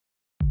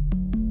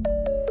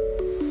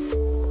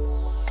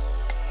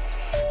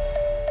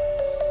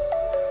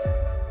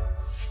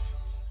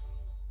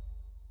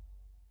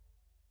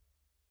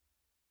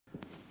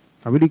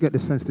I really get the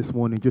sense this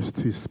morning just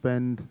to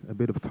spend a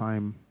bit of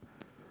time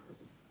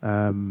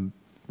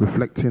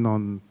reflecting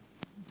on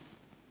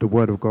the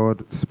Word of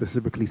God,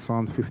 specifically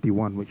Psalm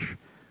 51, which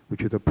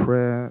is a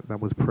prayer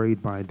that was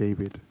prayed by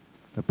David,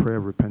 a prayer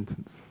of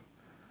repentance.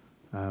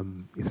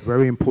 It's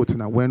very important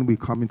that when we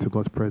come into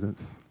God's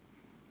presence,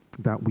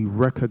 that we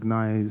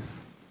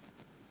recognize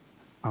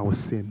our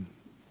sin.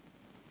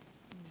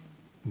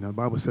 You know, the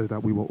Bible says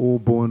that we were all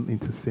born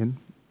into sin,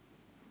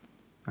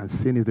 and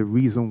sin is the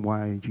reason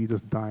why Jesus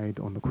died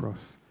on the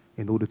cross,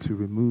 in order to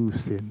remove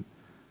sin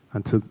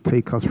and to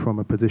take us from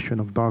a position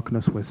of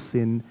darkness where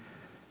sin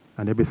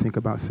and everything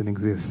about sin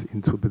exists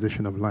into a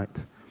position of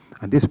light.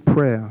 And this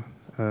prayer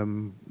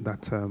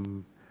that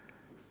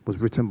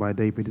was written by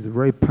David is a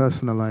very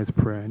personalized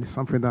prayer, and it's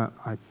something that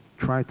I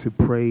try to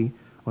pray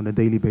on a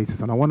daily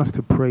basis. And I want us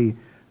to pray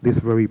this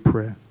very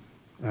prayer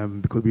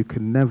because we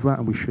can never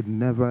and we should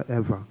never,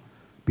 ever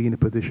be in a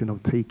position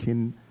of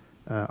taking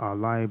our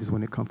lives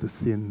when it comes to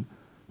sin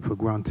for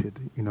granted.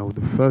 You know,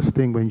 the first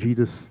thing when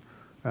Jesus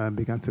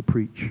began to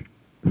preach,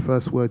 the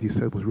first word he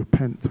said was,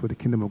 repent, for the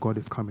kingdom of God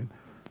is coming.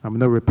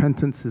 No,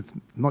 repentance is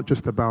not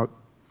just about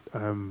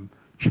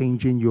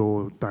changing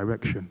your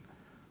direction,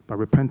 but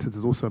repentance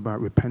is also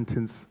about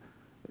repentance,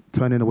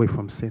 turning away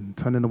from sin,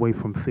 turning away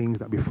from things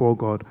that before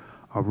God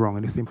are wrong.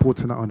 And it's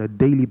important that on a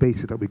daily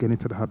basis that we get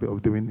into the habit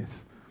of doing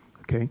this.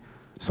 Okay?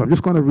 So I'm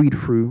just going to read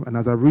through, and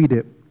as I read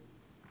it,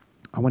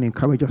 I want to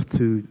encourage us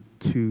to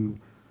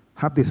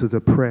have this as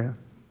a prayer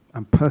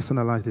and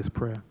personalize this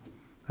prayer.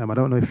 I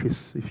don't know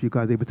if you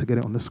guys are able to get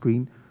it on the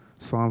screen.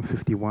 Psalm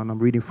 51. I'm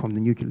reading from the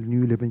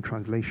New Living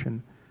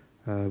Translation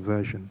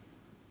version.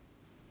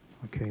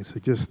 Okay, so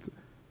just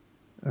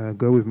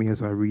go with me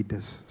as I read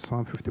this.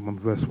 Psalm 51,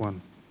 verse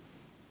 1.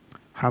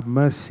 Have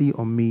mercy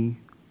on me,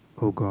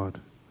 O God.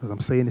 As I'm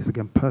saying this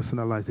again,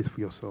 personalize this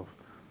for yourself.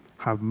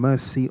 Have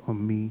mercy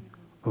on me,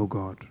 O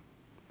God,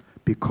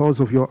 because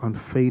of your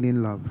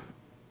unfailing love,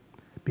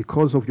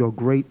 because of your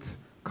great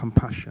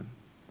compassion.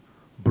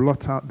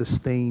 Blot out the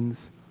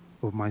stains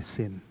of my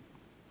sin.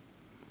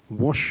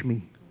 Wash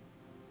me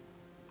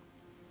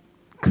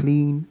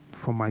clean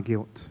from my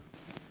guilt.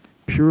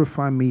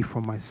 Purify me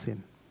from my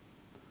sin.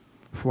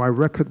 For I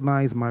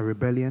recognize my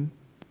rebellion.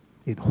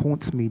 It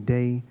haunts me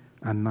day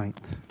and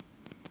night.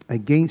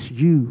 Against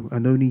you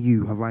and only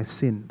you have I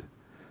sinned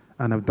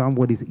and have done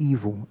what is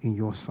evil in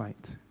your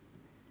sight.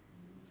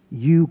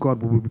 You,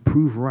 God, will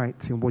prove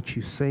right in what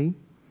you say,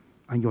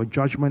 and your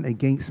judgment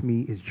against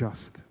me is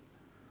just.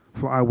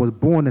 For I was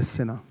born a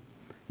sinner,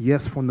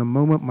 yes, from the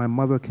moment my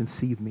mother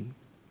conceived me.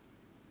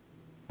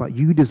 But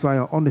you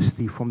desire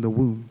honesty from the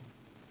womb,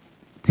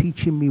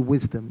 teaching me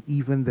wisdom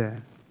even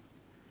there.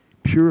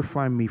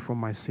 Purify me from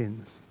my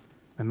sins,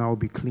 and I will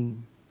be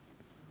clean.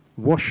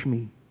 Wash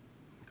me,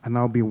 and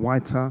I will be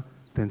whiter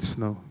than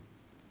snow.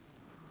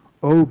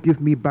 Oh, give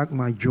me back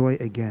my joy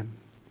again.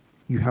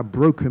 You have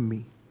broken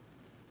me.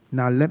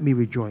 Now let me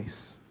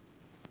rejoice.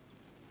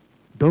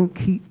 Don't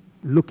keep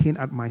looking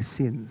at my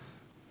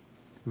sins.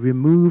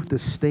 Remove the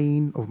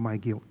stain of my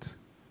guilt.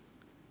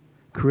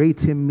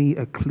 Create in me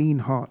a clean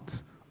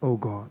heart, O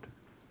God.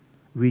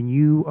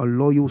 Renew a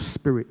loyal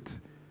spirit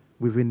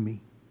within me.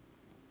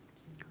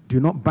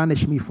 Do not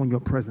banish me from your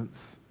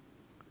presence,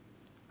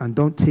 and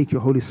don't take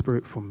your Holy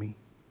Spirit from me.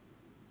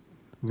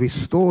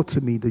 Restore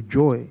to me the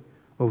joy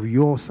of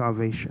your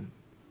salvation,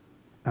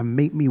 and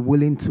make me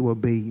willing to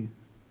obey you.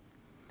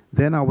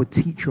 Then I will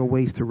teach your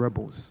ways to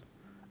rebels,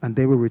 and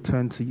they will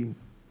return to you.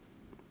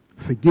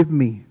 Forgive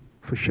me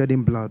for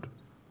shedding blood,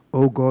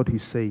 O God who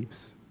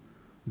saves.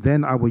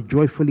 Then I will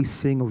joyfully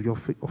sing of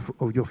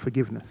your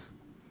forgiveness.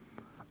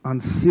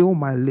 Unseal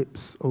my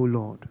lips, O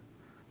Lord,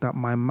 that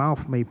my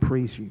mouth may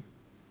praise you.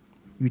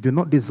 You do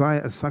not desire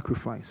a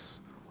sacrifice,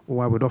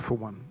 or I would offer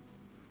one.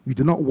 You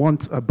do not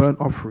want a burnt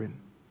offering.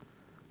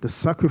 The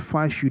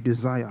sacrifice you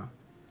desire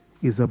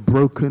is a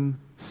broken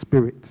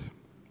spirit.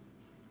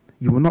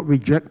 You will not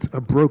reject a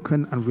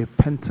broken and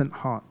repentant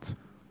heart,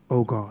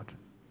 O God.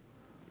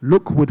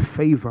 Look with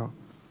favor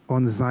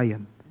on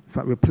Zion. In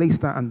fact, replace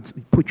that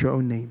and put your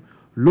own name.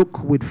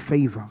 Look with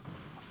favor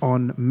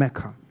on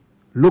Meka.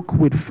 Look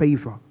with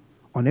favor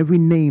on every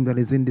name that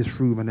is in this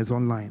room and is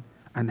online,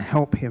 and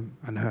help him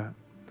and her.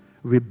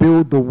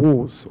 Rebuild the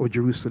walls of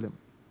Jerusalem.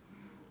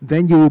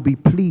 Then you will be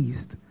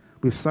pleased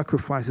with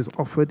sacrifices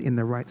offered in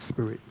the right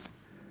spirit,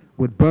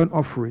 with burnt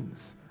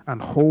offerings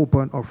and whole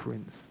burnt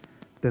offerings.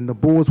 Then the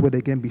bulls would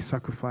again be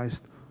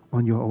sacrificed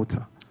on your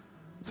altar.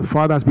 So,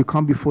 Father, as we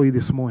come before you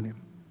this morning,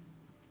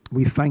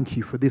 we thank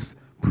you for this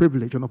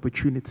privilege and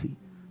opportunity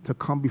to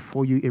come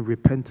before you in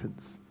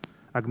repentance,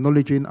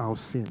 acknowledging our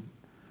sin,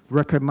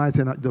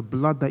 recognizing that the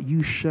blood that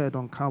you shed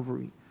on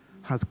Calvary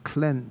has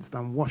cleansed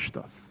and washed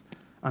us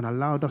and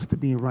allowed us to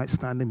be in right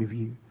standing with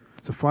you.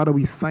 So, Father,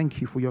 we thank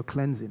you for your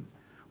cleansing.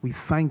 We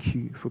thank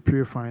you for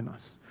purifying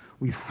us.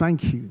 We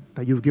thank you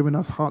that you've given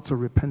us hearts of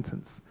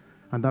repentance,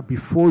 and that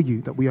before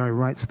you that we are in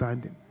right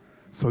standing.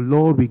 So,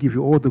 Lord, we give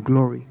you all the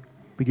glory.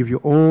 We give you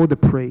all the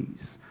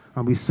praise.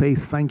 And we say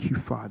thank you,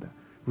 Father.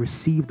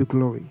 Receive the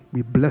glory.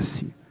 We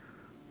bless you.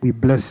 We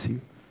bless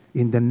you.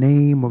 In the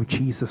name of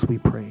Jesus we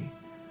pray.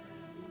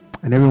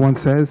 And everyone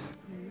says,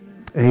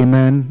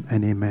 amen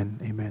and amen.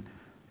 Amen.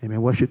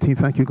 Amen. Worship team,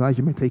 thank you guys.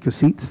 You may take your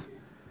seats.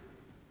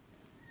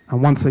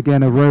 And once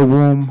again, a very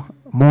warm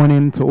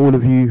morning to all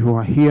of you who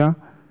are here.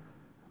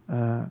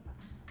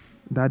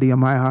 Daddy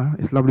Amaya,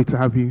 it's lovely to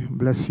have you.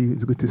 Bless you.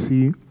 It's good to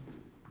see you.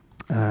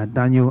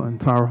 Daniel and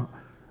Tara,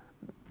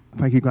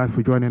 thank you guys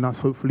for joining us.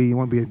 Hopefully it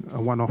won't be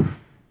a one-off.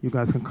 You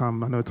guys can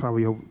come. I know, Tara,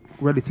 you're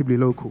relatively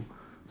local,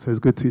 so it's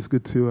good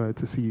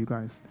to see you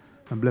guys,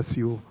 and bless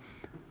you all.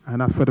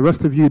 And as for the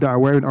rest of you that are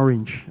wearing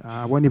orange,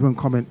 I won't even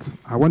comment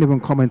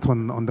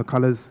on the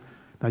colors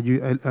that you.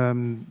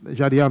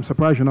 Jadia, I'm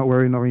surprised you're not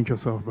wearing orange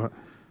yourself, but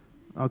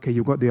okay,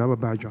 you've got the other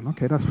badge on.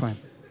 Okay, that's fine.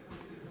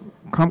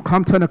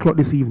 Come 10 o'clock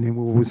this evening,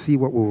 we'll see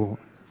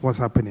what's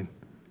happening.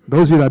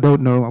 Those of you that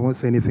don't know, I won't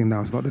say anything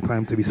now. It's not the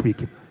time to be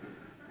speaking.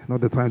 It's not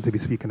the time to be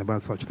speaking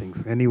about such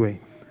things. Anyway,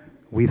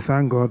 we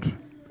thank God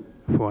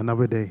for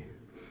another day.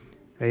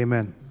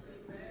 Amen.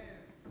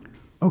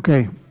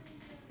 Okay.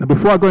 Now,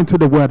 before I go into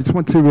the word, I just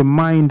want to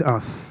remind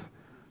us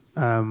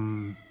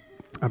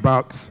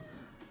about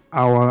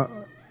our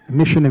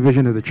mission and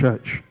vision of the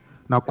church.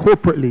 Now,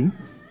 corporately,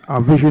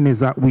 our vision is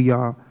that we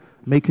are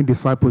making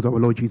disciples of our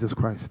Lord Jesus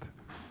Christ.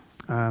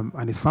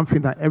 And it's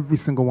something that every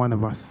single one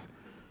of us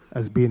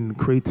has been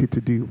created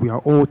to do. We are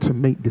all to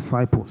make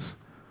disciples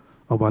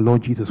of our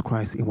Lord Jesus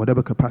Christ in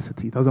whatever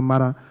capacity. It doesn't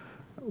matter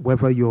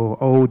whether you're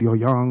old, you're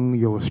young,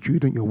 you're a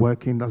student, you're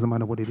working, doesn't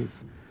matter what it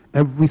is.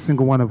 Every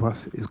single one of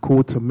us is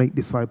called to make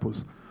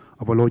disciples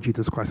of our Lord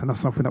Jesus Christ. And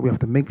that's something that we have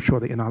to make sure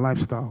that in our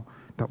lifestyle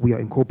that we are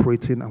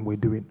incorporating and we're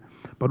doing.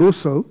 But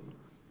also,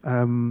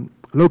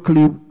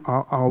 locally,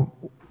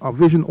 our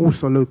vision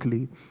also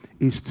locally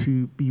is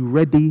to be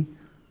ready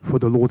for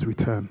the Lord's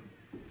return.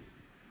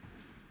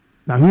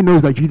 Now, who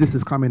knows that Jesus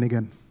is coming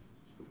again?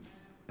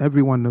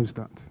 Everyone knows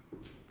that.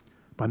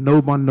 But no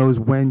one knows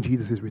when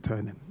Jesus is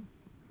returning.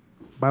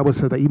 The Bible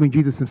says that even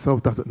Jesus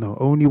himself doesn't know.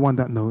 Only one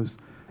that knows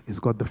is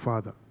God the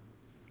Father.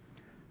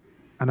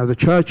 And as a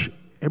church,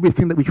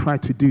 everything that we try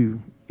to do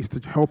is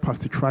to help us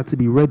to try to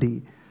be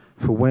ready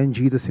for when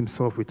Jesus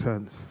himself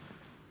returns.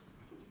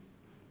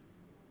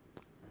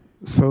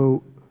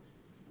 So,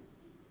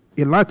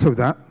 in light of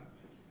that,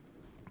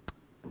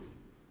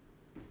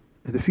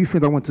 there's a few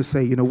things I want to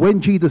say. You know,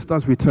 when Jesus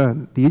does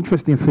return, the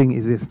interesting thing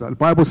is this, that the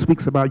Bible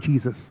speaks about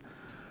Jesus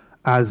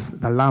as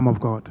the Lamb of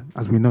God,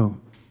 as we know.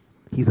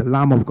 He's the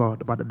Lamb of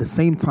God, but at the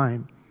same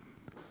time,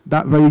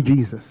 that very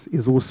Jesus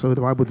is also,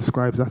 the Bible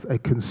describes as a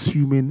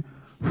consuming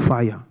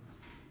fire.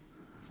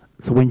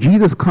 So when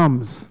Jesus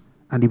comes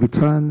and he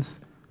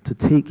returns to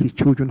take his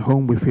children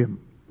home with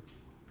him,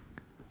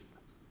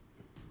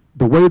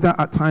 the way that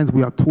at times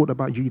we are taught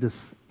about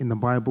Jesus in the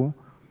Bible,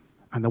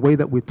 and the way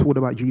that we're taught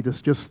about Jesus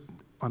just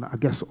on, I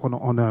guess, on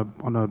a,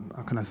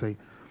 how can I say,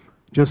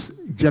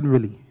 just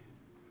generally,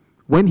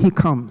 when he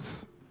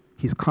comes,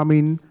 he's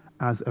coming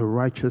as a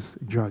righteous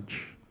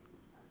judge.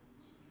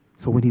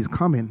 So when he's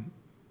coming,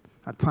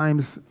 at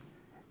times,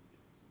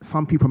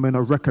 some people may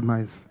not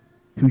recognize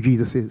who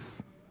Jesus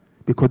is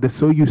because they're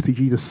so used to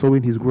Jesus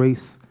showing his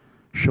grace,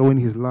 showing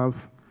his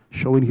love,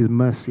 showing his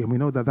mercy. And we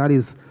know that that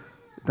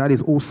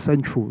is all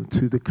central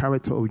to the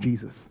character of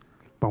Jesus.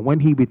 But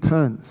when he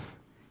returns,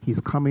 he's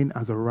coming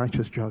as a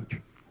righteous judge.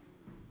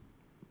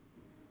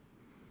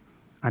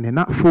 And in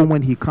that form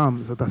when he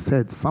comes, as I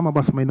said, some of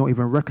us may not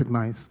even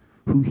recognize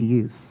who he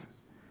is.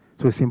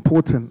 So it's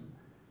important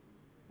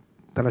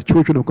that as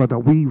children of God, that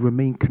we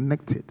remain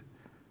connected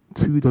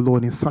to the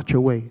Lord in such a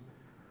way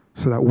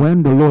so that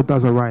when the Lord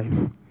does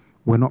arrive,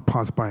 we're not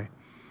passed by.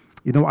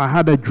 You know, I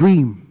had a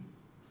dream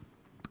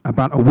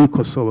about a week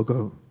or so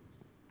ago.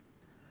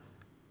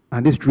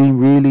 And this dream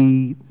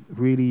really,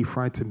 really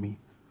frightened me.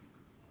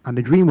 And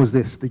the dream was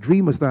this. The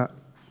dream was that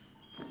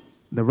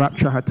the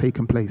rapture had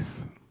taken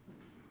place.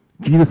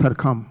 Jesus had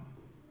come.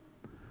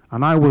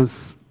 And I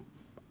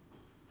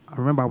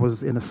remember I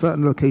was in a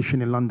certain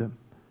location in London.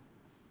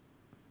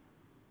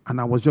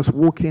 And I was just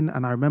walking,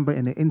 and I remember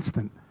in an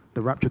instant, the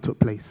rapture took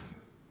place.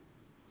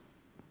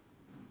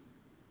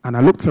 And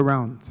I looked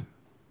around,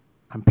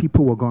 and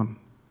people were gone.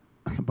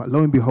 But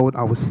lo and behold,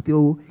 I was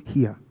still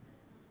here.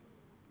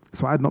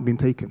 So I had not been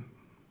taken.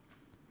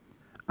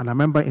 And I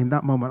remember in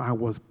that moment, I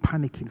was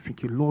panicking,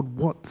 thinking, Lord,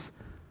 what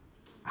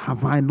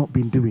have I not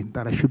been doing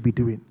that I should be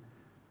doing?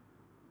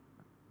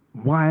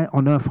 Why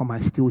on earth am I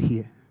still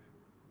here?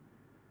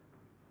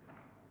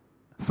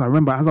 So I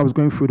remember as I was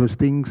going through those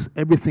things,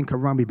 everything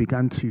around me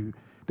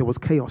there was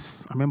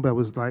chaos. I remember it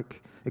was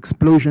like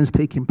explosions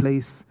taking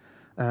place.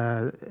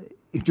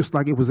 It's just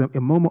like it was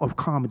a moment of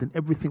calm, and then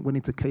everything went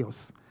into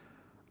chaos.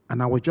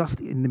 And I was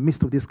just in the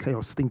midst of this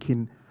chaos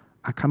thinking,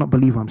 I cannot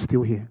believe I'm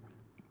still here.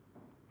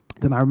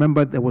 Then I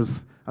remember there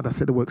was, as I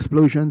said, there were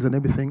explosions and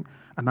everything.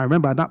 And I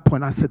remember at that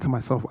point, I said to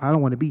myself, I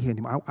don't want to be here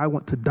anymore. I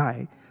want to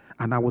die.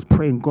 And I was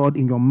praying, God,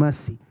 in your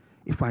mercy,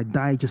 if I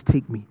die, just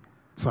take me.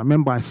 So I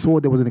remember I saw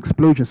there was an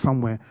explosion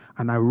somewhere,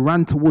 and I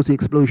ran towards the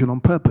explosion on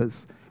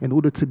purpose in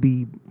order to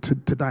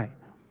die.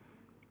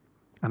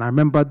 And I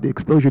remember the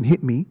explosion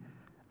hit me,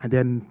 and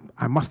then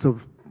I must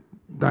have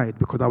died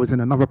because I was in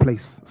another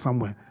place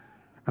somewhere.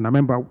 And I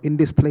remember in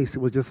this place,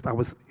 it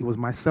was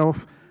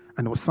myself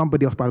and it was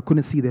somebody else, but I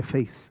couldn't see their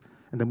face.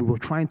 And then we were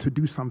trying to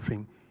do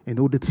something in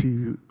order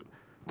to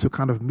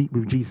kind of meet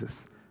with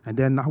Jesus. And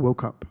then I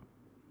woke up.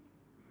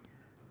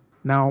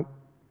 Now,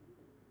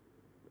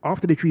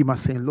 after the dream, I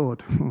was saying,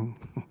 Lord,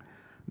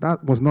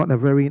 that was not a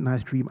very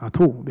nice dream at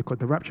all, because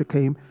the rapture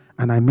came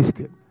and I missed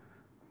it.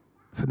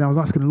 So then I was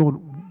asking the Lord,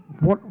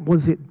 what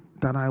was it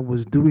that I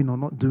was doing or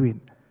not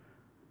doing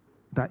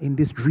that in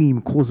this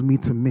dream caused me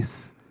to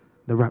miss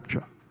the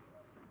rapture?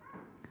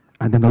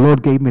 And then the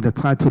Lord gave me the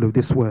title of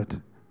this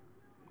word.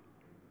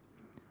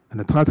 And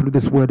the title of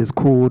this word is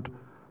called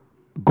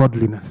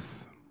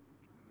Godliness.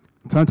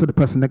 Turn to the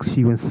person next to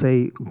you and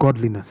say,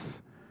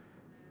 Godliness.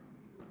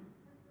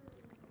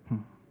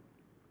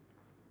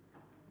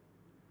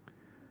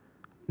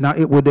 Now,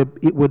 it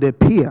would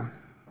appear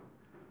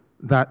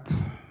that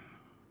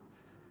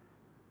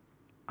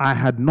I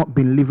had not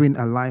been living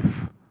a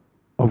life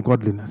of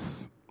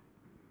godliness,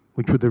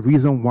 which was the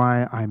reason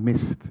why I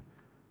missed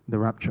the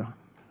rapture.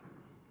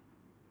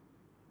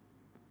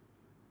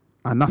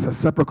 And that's a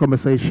separate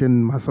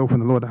conversation myself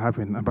and the Lord are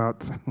having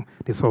about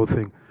this whole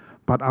thing.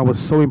 But I was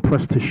so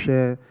impressed to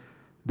share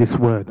this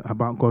word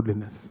about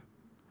godliness,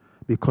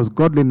 because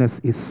godliness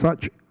is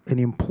such an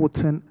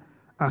important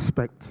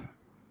aspect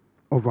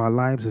of our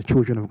lives as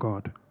children of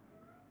God.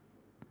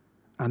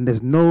 And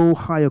there's no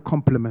higher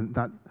compliment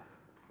that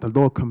the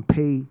Lord can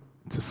pay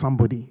to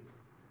somebody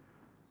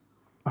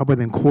other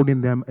than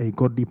calling them a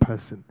godly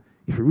person.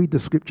 If you read the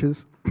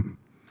scriptures,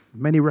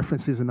 many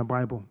references in the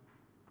Bible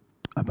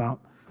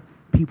about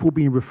people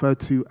being referred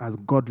to as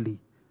godly.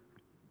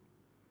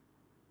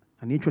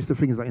 And the interesting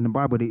thing is that in the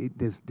Bible,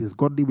 there's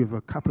godly with a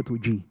capital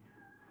G,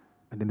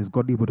 and then there's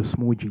godly with a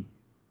small g.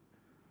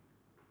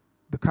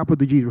 The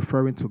capital G is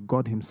referring to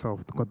God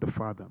himself, God the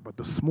Father. But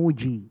the small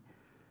g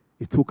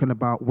is talking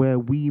about where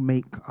we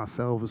make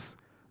ourselves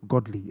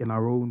godly in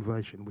our own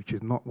version, which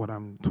is not what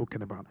I'm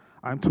talking about.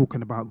 I'm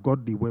talking about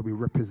godly where we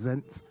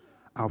represent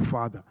our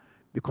Father.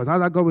 Because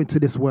as I go into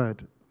this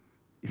word,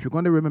 if you're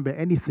going to remember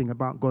anything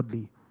about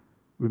godly,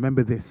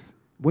 remember this.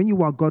 When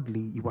you are godly,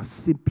 you are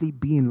simply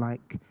being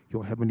like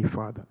your Heavenly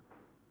Father.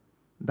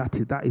 That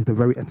is the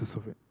very essence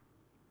of it.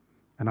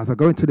 And as I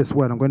go into this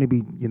word, I'm going to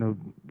be,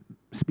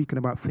 speaking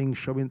about things,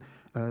 showing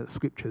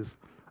scriptures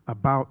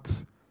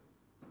about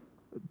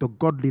the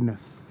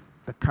godliness,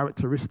 the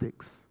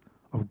characteristics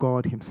of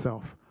God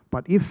himself.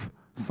 But if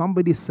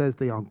somebody says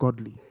they are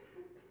godly,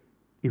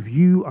 if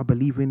you are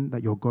believing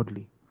that you're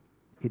godly,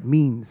 it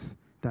means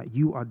that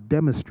you are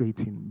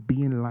demonstrating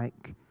being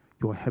like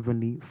your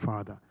Heavenly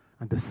Father.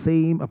 And the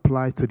same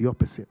applies to the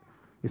opposite.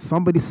 If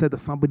somebody said that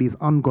somebody is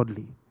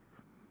ungodly,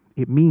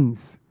 it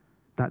means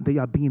that they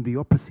are being the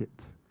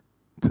opposite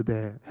to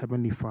their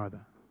Heavenly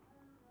Father.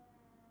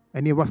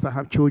 Any of us that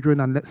have children,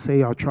 and let's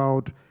say our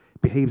child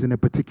behaves in a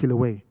particular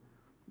way,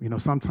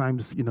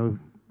 sometimes,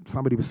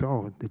 somebody will say,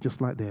 oh, they're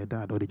just like their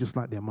dad or they're just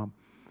like their mom.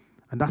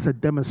 And that's a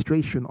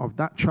demonstration of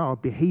that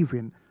child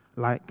behaving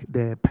like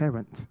their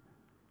parent.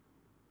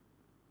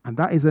 And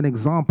that is an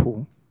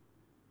example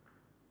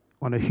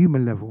on a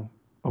human level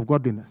of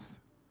godliness,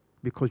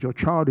 because your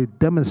child is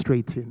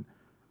demonstrating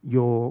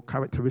your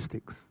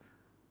characteristics.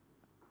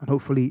 And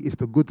hopefully it's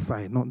the good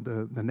side, not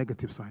the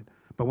negative side.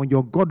 But when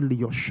you're godly,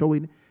 you're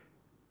showing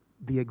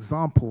the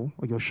example,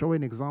 or you're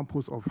showing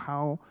examples of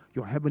how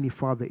your Heavenly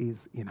Father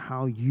is in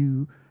how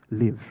you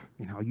live,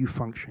 in how you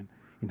function,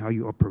 in how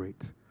you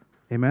operate.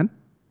 Amen?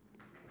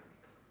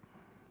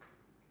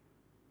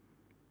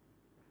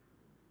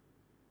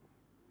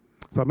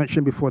 So I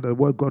mentioned before the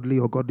word godly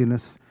or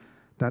godliness,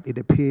 that it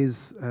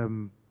appears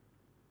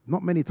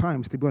not many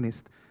times, to be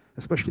honest,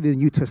 especially in the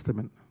New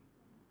Testament.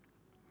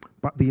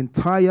 But the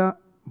entire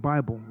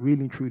Bible,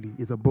 really and truly,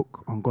 is a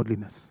book on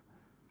godliness.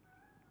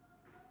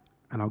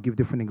 And I'll give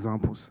different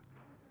examples.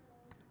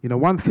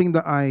 One thing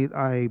that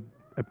I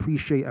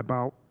appreciate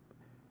about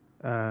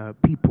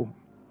people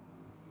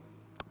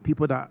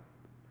that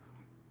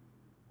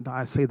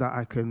I say that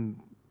I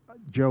can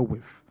gel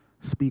with,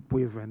 speak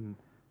with, and,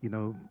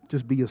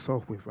 just be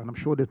yourself with. And I'm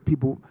sure that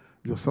people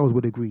yourselves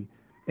would agree.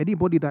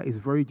 Anybody that is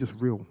very just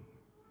real,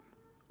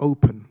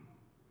 open,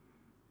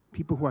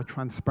 people who are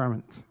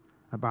transparent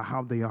about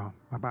how they are,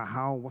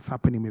 about what's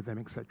happening with them,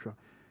 etc.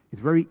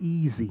 It's very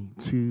easy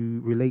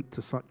to relate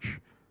to such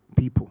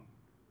people.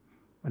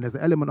 And there's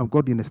an element of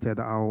godliness there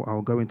that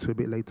I'll go into a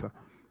bit later,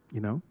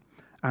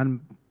 And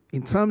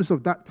in terms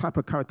of that type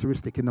of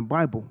characteristic in the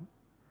Bible,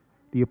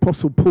 the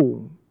Apostle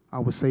Paul, I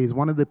would say, is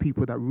one of the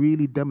people that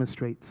really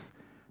demonstrates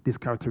this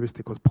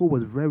characteristic, because Paul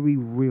was very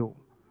real.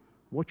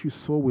 What you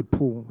saw with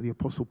Paul, the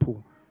Apostle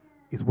Paul,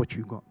 is what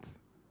you got.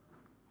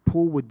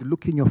 Paul would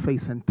look in your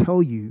face and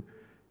tell you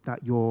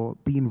that you're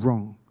being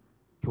wrong.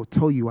 He'll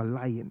tell you are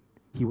lying.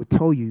 He would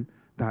tell you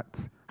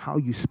that how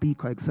you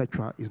speak,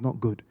 etc., is not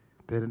good.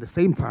 But at the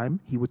same time,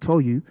 he would tell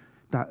you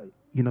that,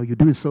 you're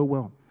doing so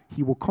well.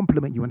 He will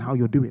compliment you on how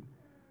you're doing.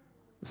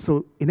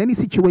 So in any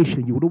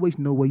situation, you would always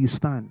know where you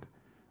stand.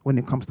 when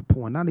it comes to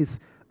Paul. And that is,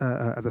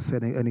 as I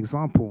said, an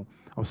example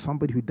of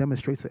somebody who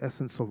demonstrates the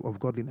essence of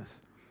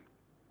godliness.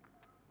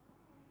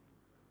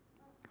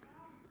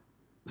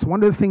 So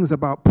one of the things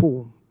about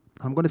Paul,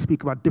 I'm going to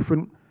speak about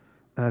different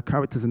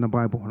characters in the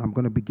Bible, and I'm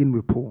going to begin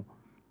with Paul.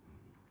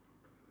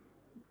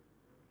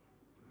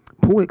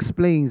 Paul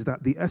explains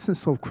that the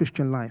essence of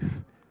Christian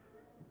life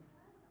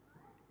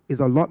is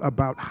a lot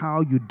about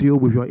how you deal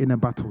with your inner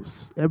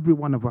battles. Every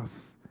one of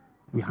us,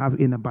 we have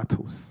inner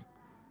battles.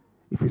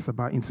 If it's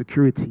about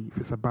insecurity, if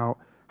it's about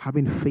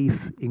having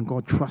faith in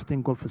God,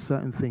 trusting God for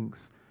certain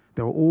things,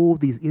 there are all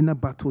these inner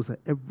battles that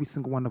every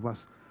single one of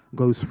us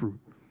goes through.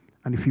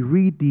 And if you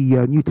read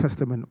the New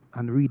Testament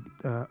and read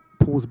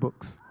Paul's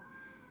books,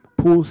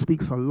 Paul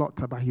speaks a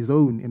lot about his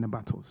own inner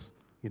battles.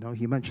 You know,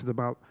 he mentions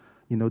about,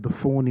 the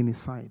thorn in his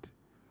side.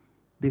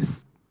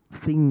 This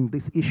thing,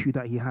 this issue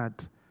that he had,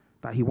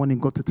 that he wanted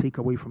God to take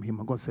away from him.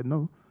 And God said,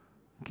 no,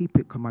 keep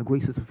it, because my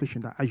grace is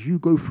sufficient. That as you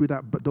go through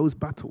those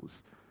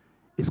battles,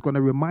 it's going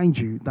to remind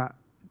you that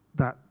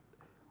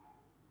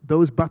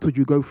those battles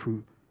you go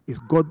through is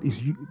God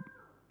is you.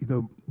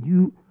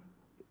 You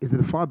is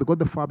the Father. God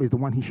the Father is the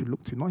one he should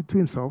look to, not to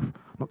himself,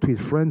 not to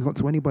his friends, not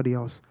to anybody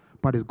else,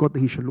 but it's God that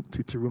he should look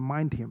to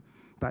remind him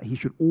that he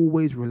should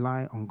always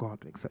rely on God,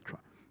 etc.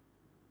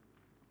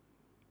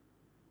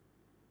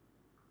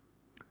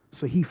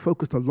 So he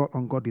focused a lot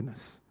on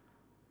godliness.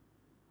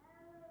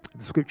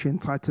 The scripture in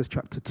Titus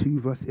chapter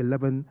 2, verse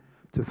 11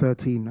 to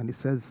 13, and it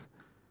says,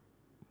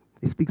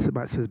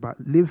 but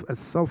live a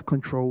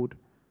self-controlled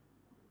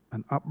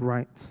and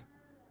upright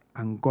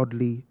and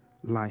godly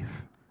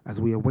life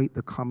as we await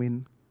the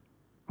coming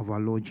of our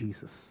Lord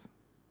Jesus.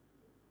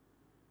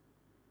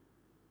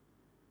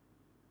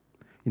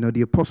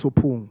 The Apostle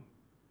Paul,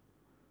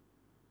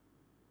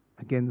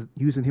 again,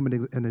 using him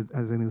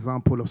as an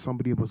example of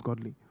somebody who was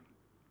godly,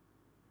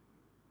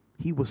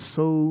 he was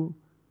so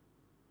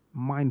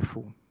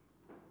mindful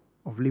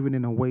of living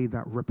in a way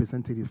that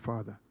represented his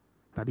Father,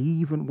 that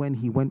even when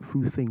he went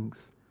through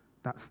things,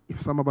 if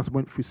some of us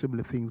went through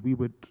similar things, we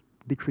would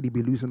literally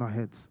be losing our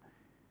heads.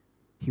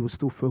 He was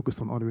still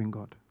focused on honoring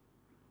God.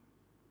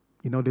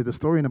 There's a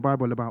story in the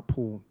Bible about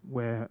Paul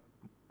where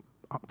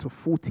up to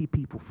 40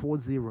 people,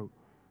 40,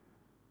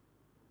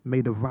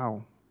 made a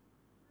vow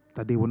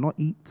that they would not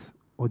eat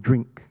or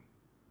drink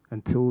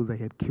until they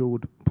had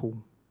killed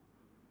Paul.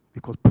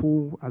 Because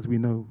Paul, as we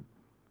know,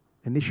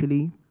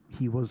 initially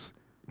he was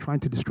trying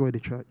to destroy the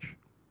church.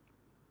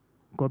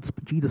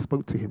 Jesus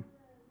spoke to him.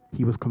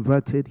 He was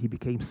converted. He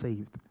became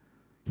saved.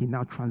 He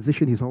now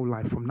transitioned his whole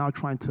life from now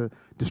trying to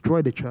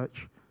destroy the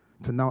church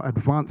to now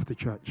advance the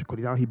church, because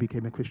now he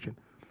became a Christian.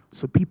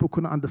 So people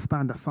couldn't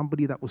understand that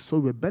somebody that was so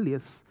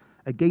rebellious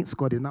against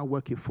God is now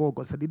working for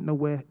God. So they didn't know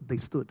where they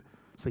stood.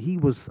 So he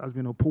was, as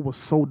we know, Paul was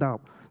sold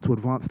out to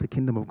advance the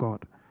kingdom of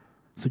God.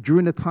 So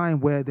during the time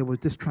where there was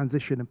this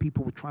transition and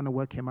people were trying to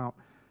work him out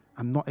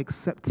and not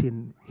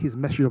accepting his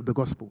message of the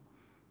gospel,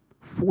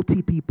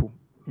 40 people,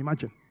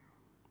 imagine,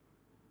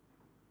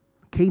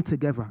 came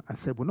together and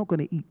said, we're not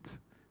going to eat,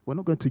 we're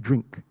not going to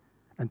drink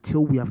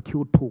until we have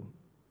killed Paul.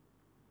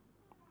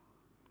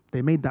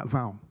 They made that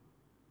vow.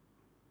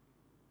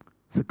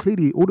 So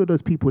clearly, all of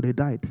those people, they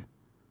died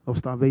of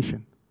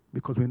starvation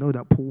because we know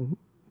that Paul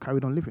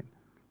carried on living.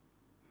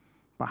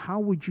 But how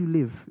would you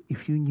live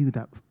if you knew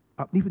that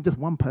even just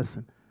one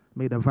person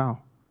made a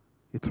vow?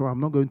 I'm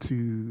not going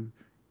to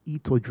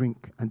eat or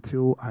drink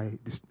until I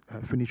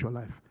finish your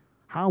life.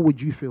 How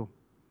would you feel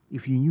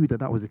if you knew that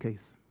that was the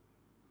case?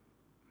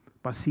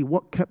 But see,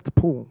 what kept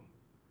Paul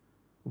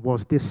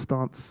was this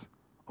stance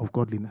of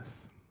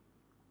godliness.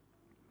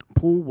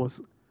 Paul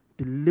was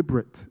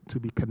deliberate to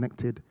be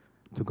connected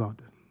to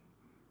God.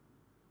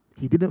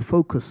 He didn't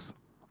focus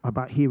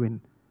about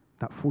hearing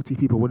that 40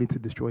 people wanted to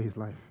destroy his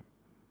life,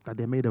 that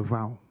they made a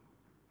vow.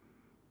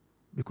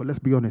 Because let's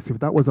be honest, if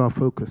that was our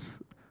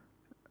focus,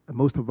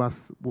 most of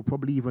us will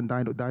probably even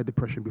die of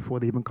depression before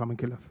they even come and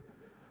kill us.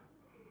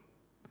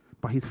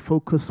 But his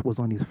focus was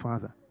on his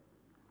Father.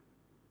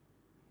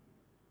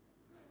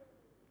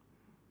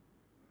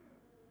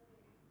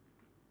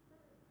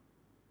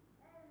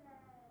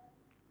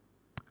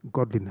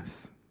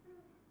 Godliness.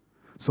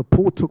 So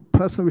Paul took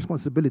personal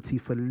responsibility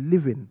for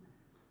living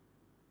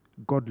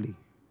godly.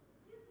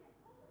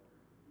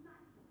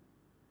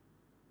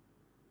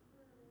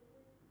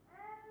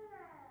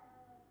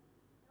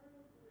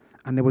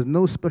 And there was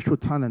no special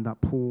talent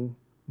that Paul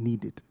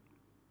needed.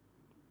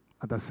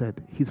 As I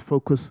said, his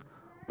focus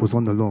was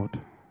on the Lord.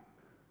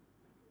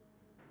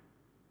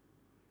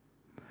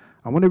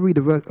 I want to read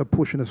a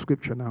portion of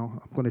scripture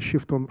now. I'm going to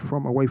shift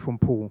away from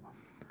Paul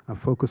and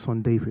focus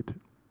on David.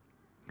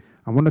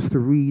 I want us to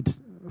read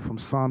from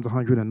Psalms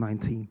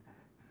 119.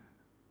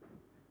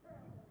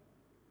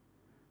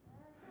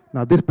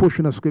 Now, this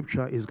portion of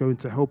scripture is going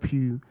to help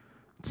you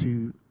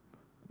to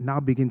now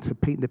begin to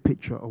paint the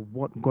picture of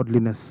what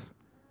godliness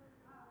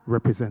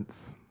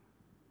represents.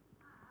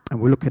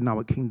 And we're looking now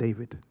at King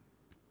David.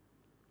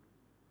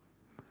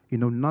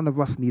 None of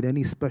us need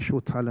any special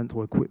talent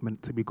or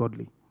equipment to be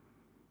godly.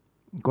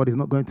 God is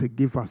not going to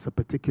give us a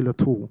particular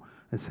tool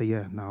and say,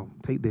 yeah, now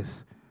take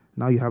this.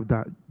 Now you have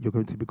that, you're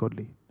going to be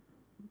godly.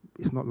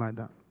 It's not like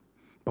that.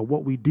 But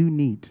what we do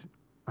need,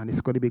 and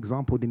it's got to be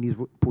exampled in these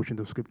portions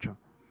of Scripture,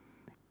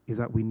 is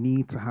that we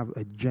need to have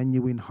a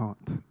genuine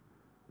heart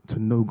to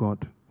know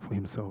God for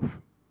himself.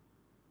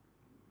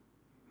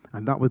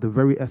 And that was the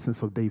very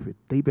essence of David.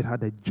 David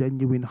had a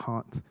genuine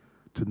heart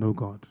to know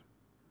God.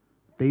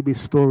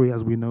 David's story,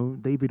 as we know,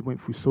 David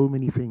went through so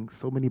many things,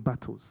 so many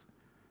battles,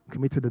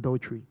 committed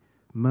adultery,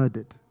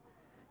 murdered.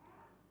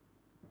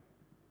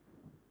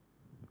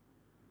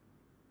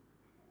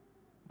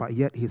 But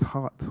yet his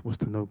heart was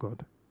to know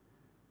God.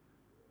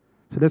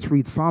 So let's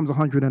read Psalms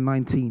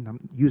 119.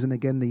 I'm using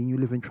again the New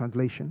Living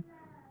Translation.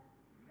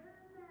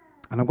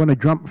 And I'm going to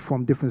jump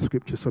from different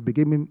scriptures. So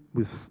beginning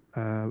with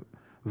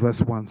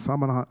verse 1.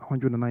 Psalm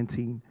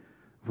 119,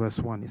 verse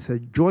 1. It says,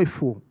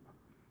 joyful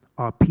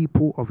are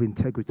people of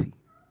integrity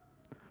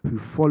who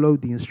follow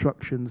the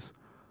instructions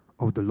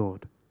of the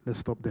Lord. Let's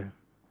stop there.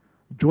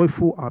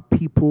 Joyful are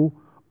people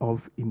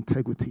of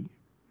integrity.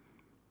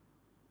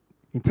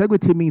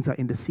 Integrity means that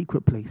in the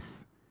secret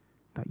place,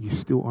 that you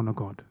still honor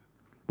God.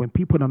 When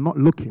people are not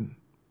looking,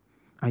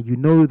 and you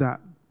know that,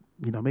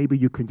 maybe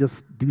you can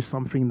just do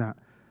something that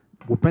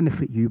will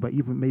benefit you, but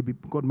even maybe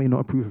God may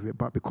not approve of it,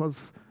 but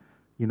because,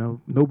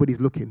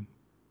 nobody's looking.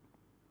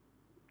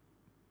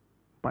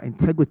 But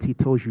integrity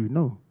tells you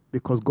no,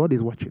 because God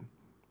is watching.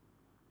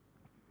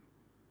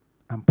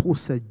 And Paul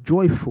said,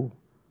 joyful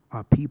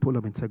are people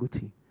of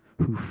integrity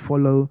who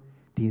follow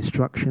the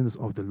instructions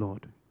of the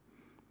Lord.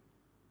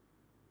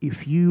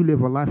 If you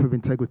live a life of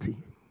integrity,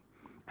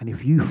 and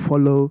if you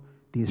follow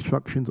the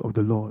instructions of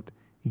the Lord,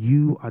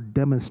 you are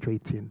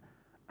demonstrating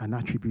an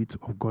attribute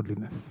of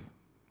godliness.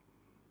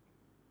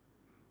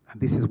 And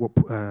this is what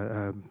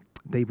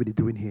David is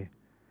doing here.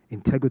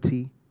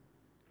 Integrity,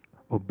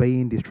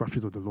 obeying the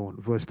instructions of the Lord.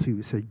 Verse 2,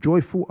 it says,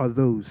 joyful are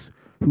those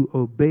who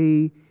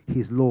obey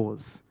his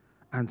laws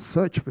and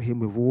search for him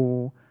with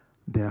all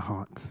their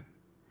heart.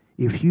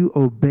 If you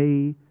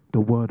obey the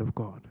word of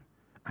God,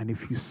 and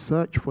if you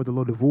search for the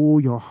Lord with all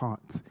your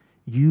heart,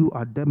 you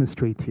are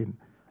demonstrating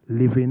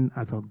living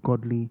as a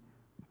godly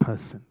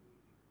person.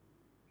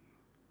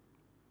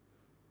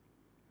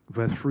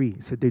 Verse 3,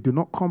 it said, they do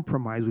not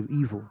compromise with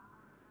evil,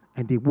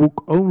 and they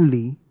walk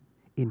only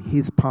in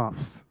his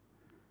paths.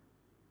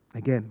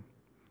 Again,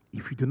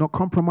 if you do not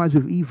compromise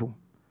with evil,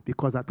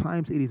 because at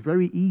times it is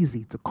very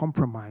easy to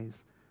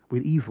compromise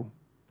with evil.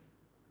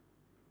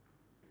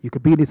 You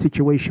could be in a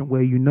situation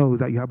where you know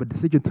that you have a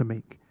decision to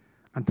make,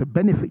 and to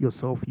benefit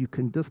yourself, you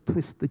can just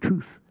twist the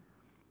truth.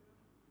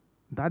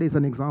 That is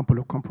an example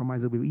of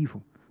compromising with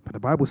evil. But the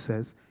Bible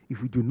says,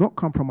 if you do not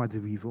compromise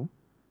with evil,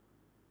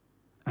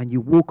 and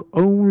you walk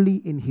only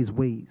in his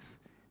ways,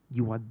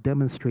 you are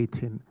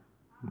demonstrating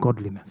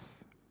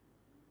godliness.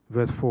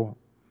 Verse 4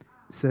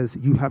 says,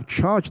 you have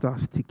charged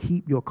us to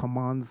keep your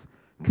commands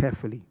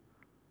carefully.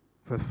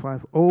 Verse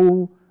 5,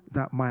 oh,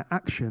 that my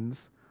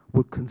actions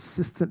would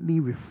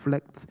consistently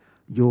reflect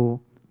your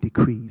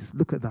decrees.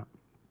 Look at that.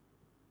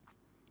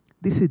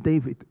 This is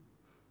David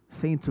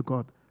saying to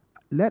God,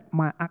 let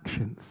my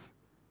actions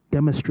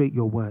demonstrate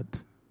your word.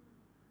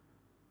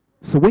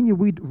 So when you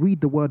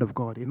read the word of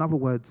God, in other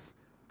words,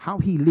 how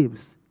he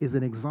lives is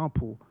an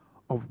example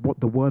of what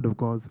the word of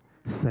God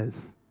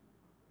says.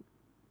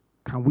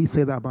 Can we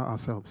say that about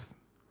ourselves?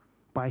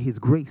 By his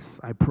grace,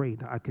 I pray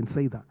that I can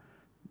say that.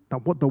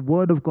 That what the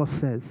word of God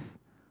says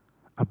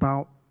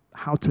about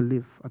how to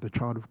live as a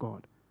child of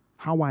God,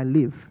 how I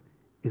live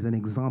is an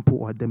example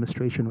or a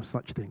demonstration of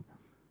such thing.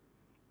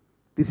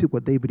 This is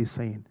what David is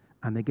saying.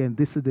 And again,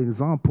 this is the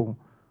example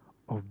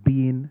of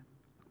being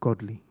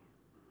godly.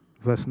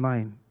 Verse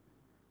 9.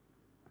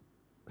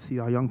 See,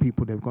 our young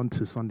people, they've gone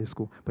to Sunday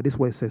school. But this is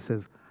what it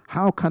says,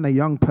 how can a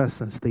young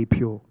person stay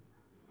pure?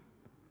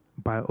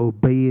 By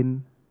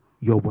obeying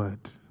your word.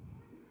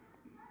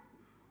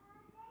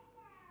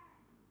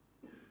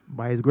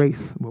 By his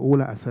grace, we're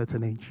all at a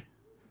certain age.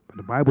 But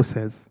the Bible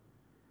says,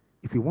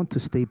 if you want to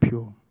stay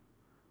pure,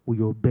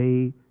 we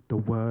obey the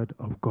word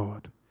of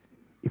God.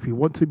 If you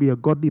want to be a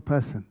godly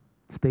person,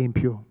 staying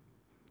pure,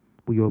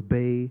 we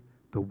obey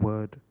the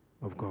word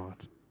of God.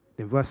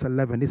 In verse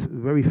 11, this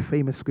very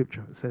famous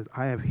scripture, it says,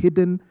 I have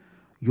hidden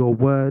your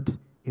word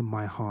in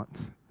my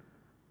heart,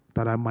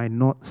 that I might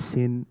not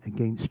sin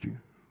against you.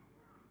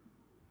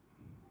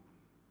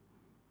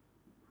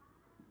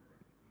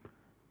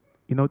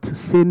 To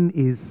sin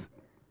is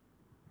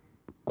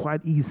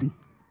quite easy.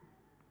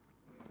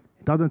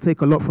 It doesn't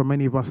take a lot for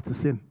many of us to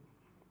sin.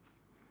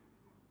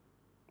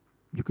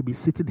 You could be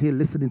sitting here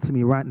listening to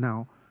me right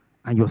now,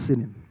 and you're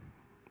sinning.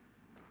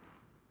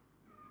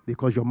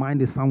 Because your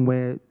mind is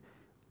somewhere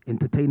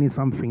entertaining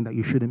something that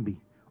you shouldn't be.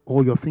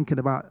 Or you're thinking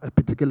about a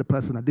particular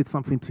person that did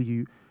something to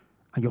you,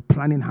 and you're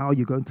planning how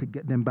you're going to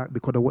get them back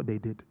because of what they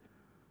did.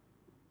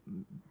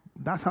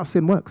 That's how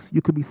sin works.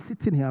 You could be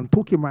sitting here, I'm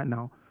talking right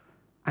now,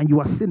 and you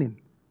are sinning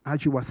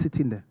as you are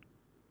sitting there.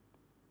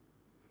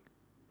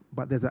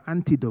 But there's an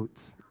antidote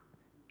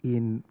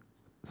in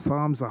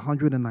Psalms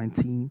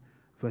 119,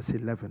 verse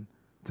 11.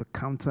 to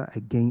counter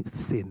against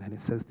sin. And it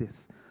says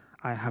this: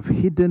 I have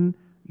hidden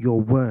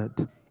your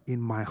word in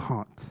my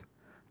heart,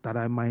 that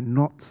I might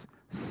not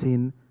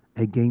sin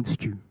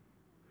against you.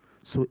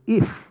 So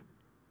if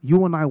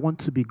you and I want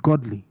to be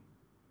godly,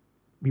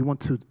 we want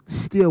to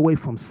steer away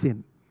from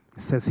sin,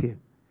 it says here,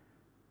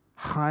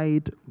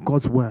 hide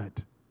God's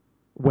word.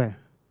 Where?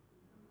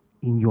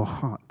 In your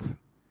heart.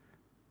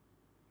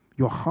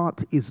 Your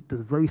heart is the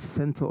very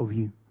center of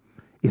you.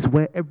 It's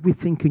where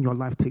everything in your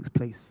life takes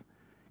place.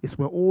 It's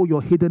where all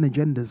your hidden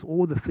agendas,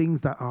 all the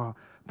things that are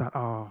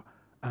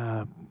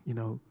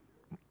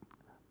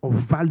of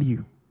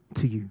value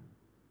to you,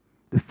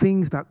 the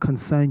things that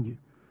concern you,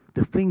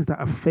 the things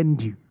that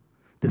offend you,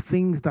 the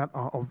things that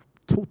are of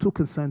total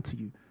concern to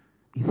you,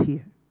 is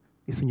here.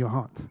 It's in your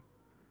heart.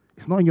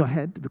 It's not in your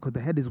head, because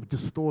the head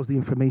just stores the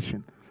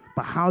information.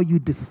 But how you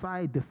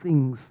decide the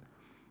things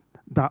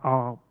that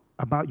are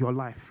about your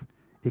life,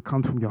 it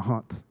comes from your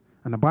heart.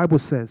 And the Bible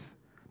says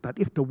that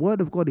if the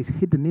word of God is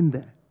hidden in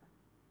there,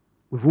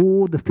 with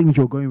all the things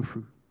you're going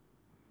through,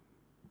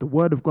 the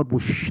word of God will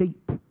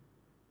shape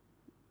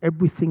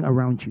everything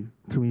around you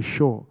to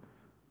ensure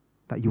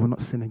that you will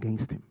not sin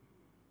against him.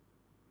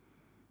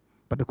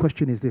 But the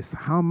question is this: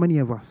 how many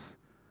of us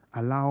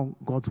allow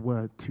God's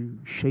word to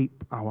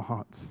shape our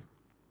hearts?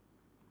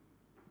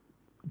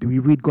 Do we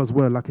read God's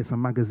word like it's a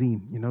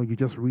magazine? You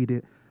just read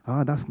it.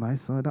 Oh, that's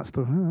nice. Oh, that's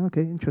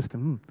okay,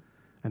 interesting.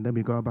 And then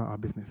we go about our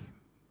business.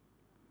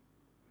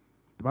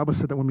 The Bible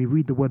said that when we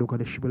read the word of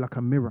God, it should be like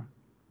a mirror.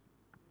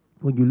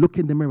 When you look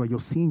in the mirror, you're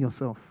seeing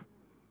yourself.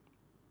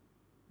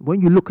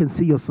 When you look and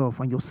see yourself,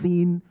 and you're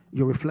seeing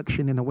your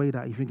reflection in a way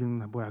that you're thinking,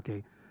 boy,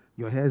 okay,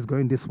 your hair is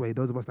going this way.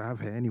 Those of us that have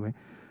hair anyway,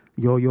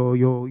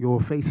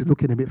 your face is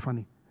looking a bit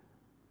funny.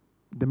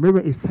 The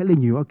mirror is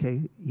telling you,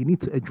 okay, you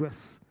need to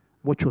address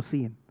what you're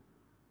seeing.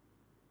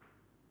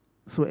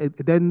 So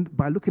then,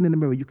 by looking in the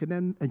mirror, you can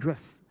then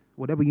address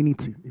whatever you need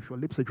to. If your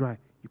lips are dry,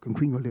 you can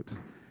clean your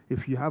lips.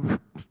 If you have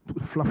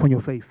fluff on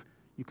your face,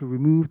 you can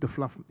remove the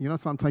fluff.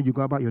 Sometimes you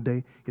go about your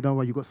day,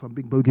 you got some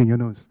big bogey in your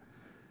nose.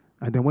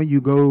 And then when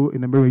you go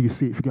in the mirror, you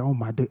see it, you go, oh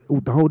my day,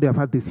 the whole day I've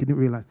had this, you didn't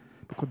realize.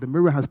 Because the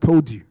mirror has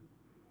told you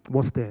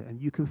what's there,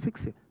 and you can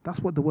fix it. That's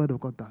what the word of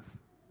God does.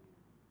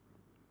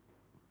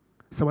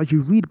 So as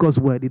you read God's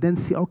word, you then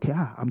see, okay,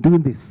 I'm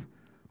doing this.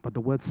 But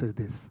the word says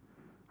this: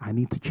 I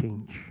need to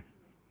change.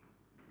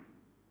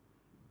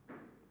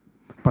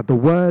 But the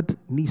word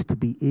needs to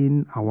be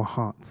in our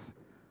hearts.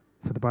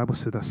 So the Bible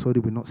says that so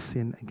that we not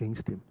sin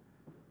against him.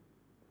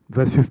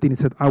 Verse 15, it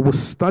said, I will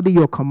study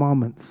your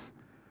commandments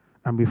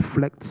and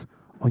reflect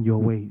on your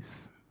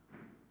ways.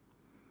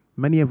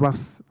 Many of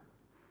us,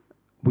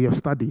 we have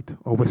studied,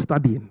 or we're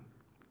studying.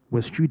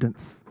 We're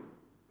students.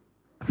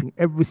 I think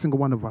every single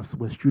one of us,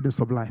 we're students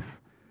of life,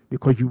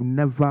 because you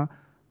never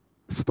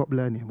stop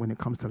learning when it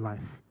comes to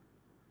life.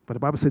 But the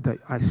Bible said that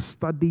I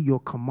study your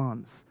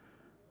commands.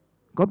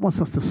 God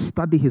wants us to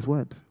study his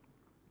word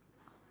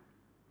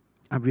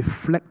and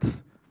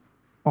reflect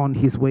on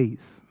his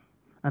ways.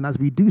 And as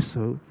we do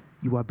so,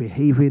 you are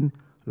behaving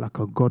like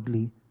a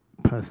godly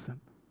person.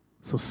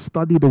 So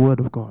study the word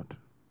of God.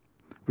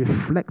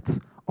 Reflect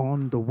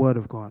on the word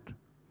of God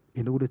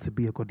in order to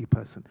be a godly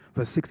person.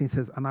 Verse 16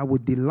 says, and I will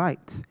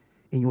delight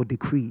in your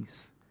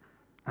decrees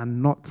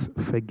and not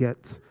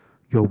forget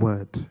your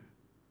word.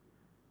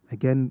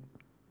 Again,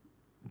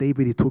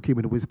 David is talking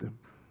with wisdom.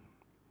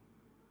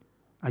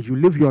 As you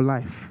live your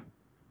life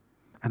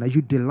and as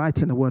you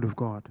delight in the word of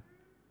God,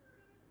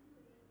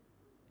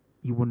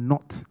 you will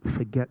not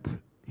forget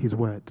his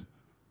word.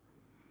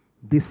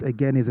 This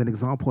again is an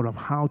example of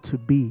how to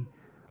be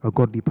a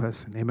godly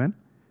person. Amen.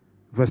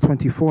 Verse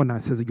 24 now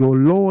says, your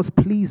laws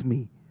please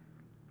me.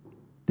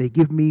 They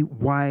give me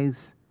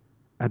wise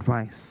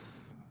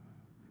advice.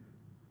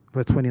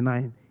 Verse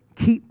 29,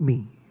 keep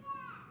me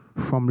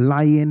from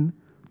lying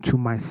to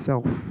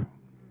myself.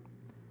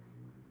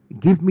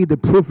 Give me the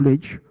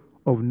privilege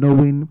of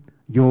knowing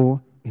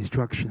your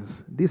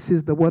instructions. This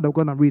is the word of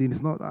God I'm reading.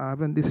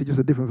 This is just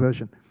a different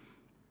version.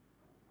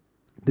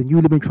 The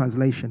New Living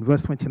Translation,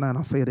 verse 29,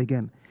 I'll say it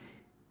again.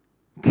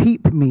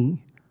 Keep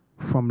me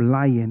from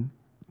lying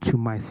to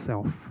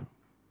myself.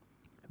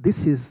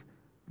 This is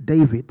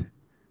David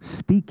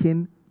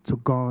speaking to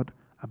God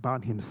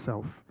about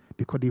himself,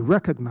 because he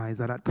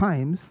recognized that at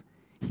times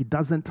he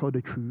doesn't tell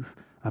the truth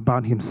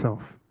about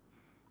himself.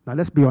 Now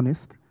let's be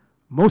honest.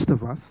 Most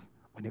of us,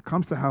 when it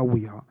comes to how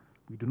we are,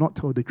 we do not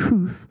tell the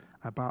truth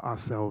about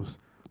ourselves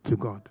to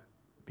God,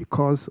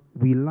 because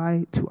we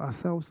lie to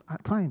ourselves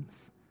at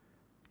times.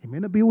 It may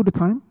not be all the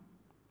time.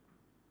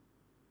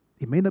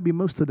 It may not be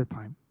most of the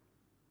time.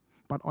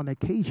 But on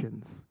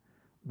occasions,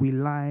 we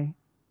lie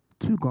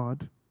to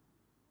God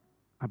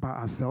about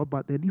ourselves,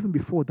 but then even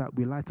before that,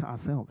 we lie to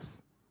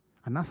ourselves.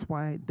 And that's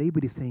why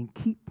David is saying,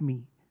 keep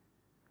me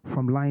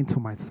from lying to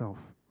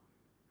myself.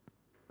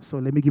 So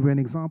let me give you an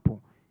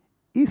example.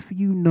 If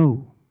you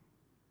know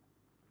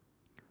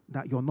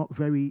that you're not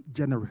very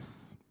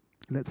generous,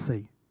 let's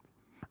say,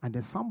 and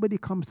then somebody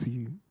comes to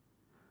you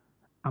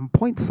and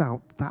points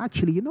out that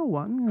actually, you know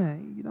what,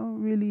 you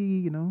don't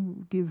really,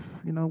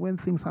 give, when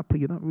things happen,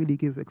 you don't really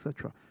give,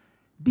 etc.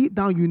 Deep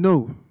down, you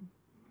know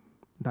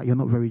that you're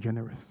not very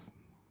generous.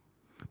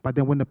 But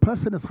then when the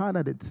person has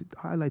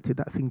highlighted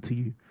that thing to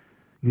you,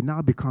 you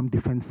now become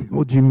defensive.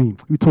 What do you mean?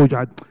 Who told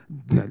you?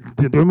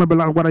 Do you remember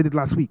what I did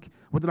last week?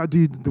 What did I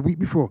do the week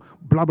before?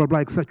 Blah, blah, blah,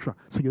 etc.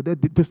 So you're there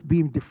just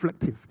being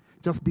deflective,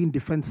 just being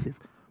defensive.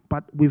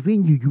 But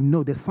within you, you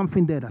know there's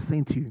something there that's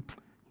saying to you,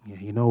 yeah,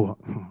 you know what?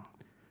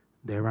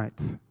 They're right.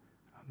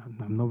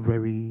 I'm not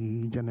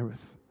very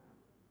generous.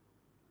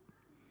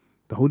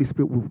 The Holy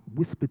Spirit will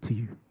whisper to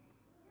you.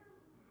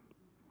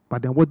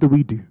 But then what do?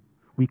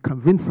 We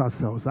convince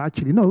ourselves,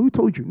 actually, no, who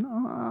told you? No,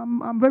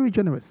 I'm very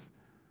generous.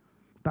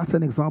 That's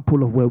an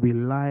example of where we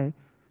lie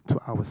to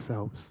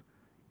ourselves.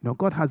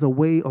 God has a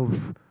way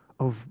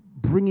of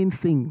bringing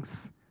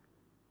things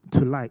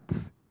to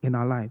light in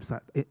our lives,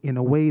 that in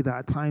a way that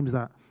at times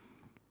that,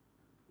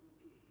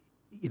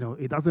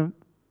 it doesn't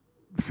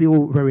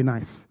feel very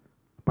nice,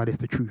 but it's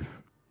the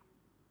truth.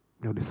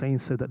 The saying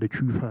says that the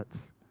truth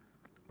hurts.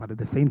 But at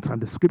the same time,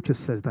 the scripture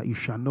says that you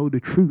shall know the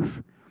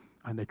truth,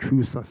 and the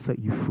truth shall set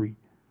you free.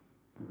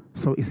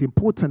 So it's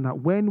important that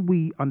when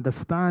we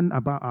understand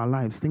about our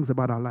lives, things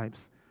about our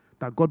lives,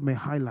 that God may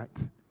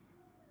highlight,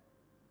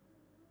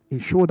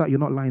 ensure that you're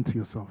not lying to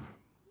yourself.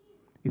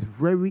 It's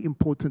very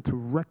important to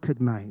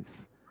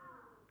recognize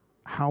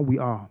how we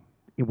are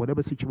in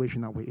whatever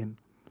situation that we're in,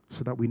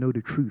 so that we know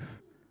the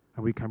truth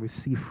and we can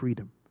receive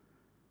freedom.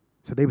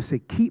 So they would say,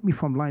 keep me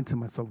from lying to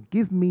myself.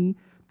 Give me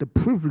the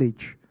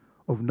privilege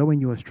of knowing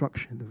your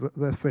instruction.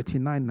 Verse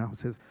 39 now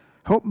says,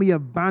 help me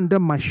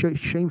abandon my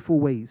shameful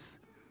ways,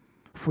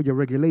 for your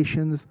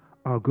regulations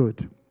are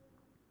good.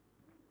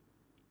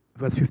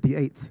 Verse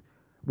 58,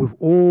 with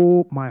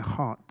all my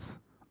heart,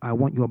 I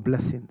want your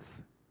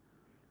blessings.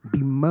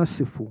 Be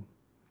merciful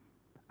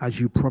as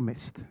you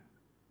promised.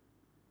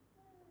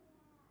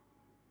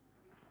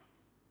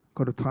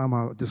 Got a time,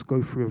 I'll just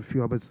go through a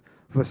few others.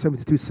 Verse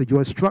 72 says, your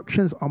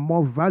instructions are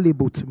more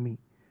valuable to me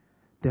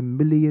than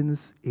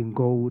millions in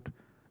gold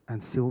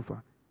and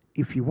silver.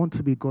 If you want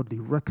to be godly,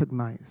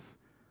 recognize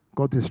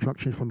God's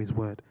instructions from his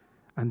word.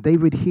 And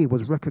David here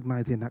was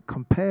recognizing that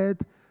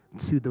compared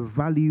to the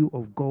value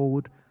of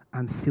gold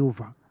and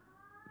silver,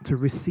 to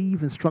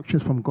receive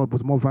instructions from God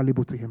was more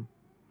valuable to him,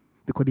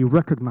 because he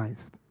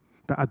recognized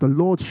that as the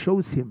Lord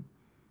shows him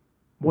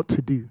what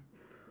to do,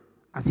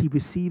 as he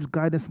receives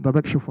guidance and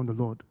direction from the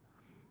Lord,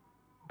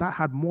 that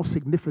had more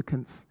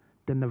significance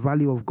than the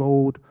value of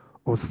gold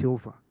or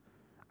silver.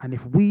 And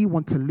if we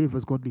want to live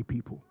as godly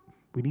people,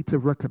 we need to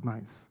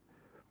recognize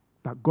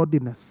that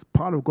godliness,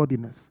 part of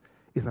godliness,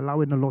 is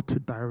allowing the Lord to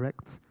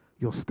direct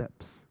your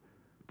steps,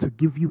 to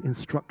give you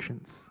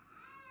instructions.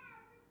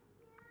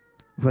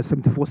 Verse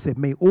 74 said,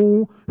 may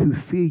all who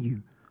fear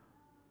you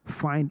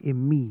find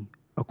in me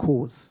a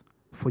cause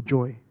for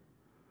joy,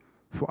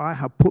 for I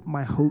have put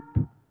my hope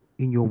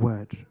in your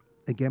word.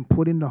 Again,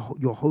 putting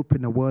your hope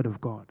in the word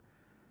of God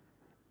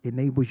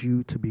enables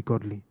you to be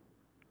godly.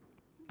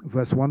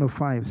 Verse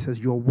 105 says,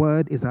 your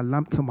word is a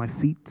lamp to my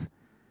feet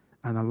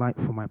and a light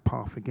for my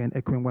path. Again,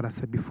 echoing what I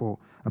said before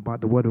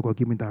about the word of God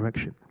giving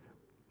direction.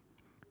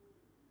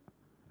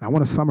 Now, I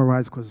want to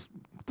summarize because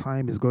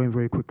time is going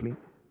very quickly.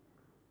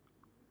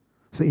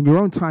 So in your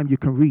own time, you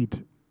can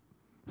read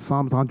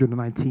Psalms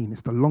 119.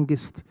 It's the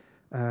longest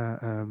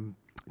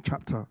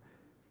chapter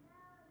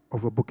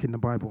of a book in the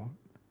Bible.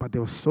 But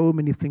there are so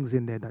many things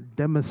in there that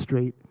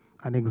demonstrate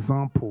an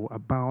example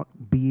about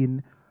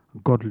being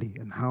godly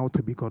and how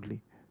to be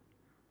godly.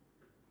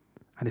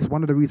 And it's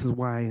one of the reasons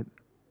why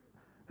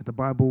the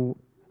Bible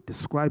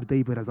describes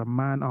David as a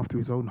man after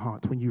his own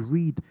heart. When you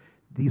read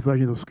these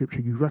versions of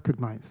Scripture, you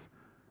recognize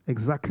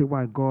exactly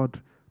why God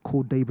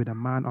called David a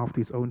man after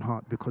his own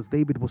heart, because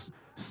David was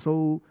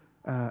so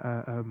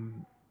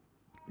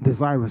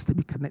desirous to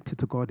be connected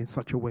to God in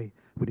such a way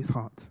with his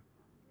heart.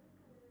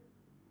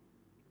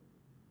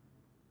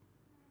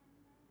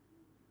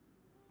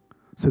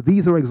 So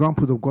these are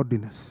examples of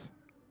godliness.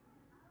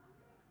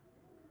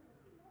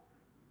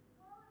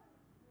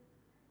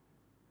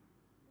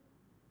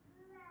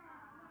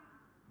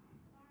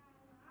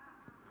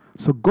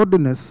 So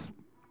godliness,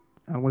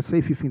 and I want to say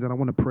a few things that I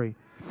want to pray.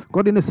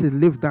 Godliness is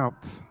lived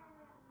out,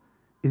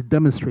 is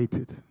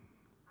demonstrated.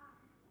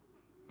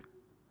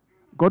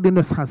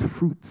 Godliness has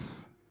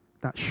fruits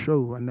that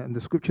show, and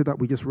the scripture that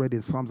we just read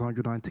in Psalms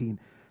 119,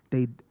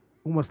 they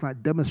almost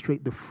like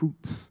demonstrate the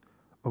fruits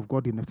of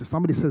godliness. If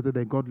somebody says that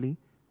they're godly,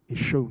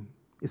 it's shown,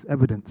 it's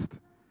evidenced.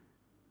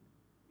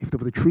 If there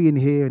was a tree in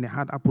here and it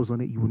had apples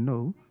on it, you would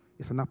know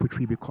it's an apple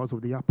tree because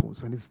of the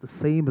apples. And it's the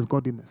same as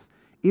godliness.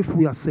 If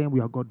we are saying we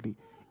are godly,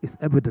 it's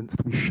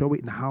evidenced. We show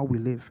it in how we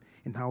live,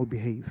 in how we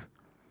behave.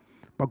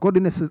 But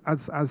godliness, is,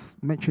 as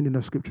mentioned in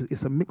the scriptures,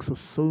 it's a mix of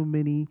so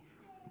many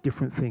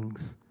different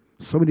things,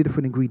 so many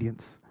different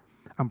ingredients.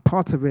 And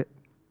part of it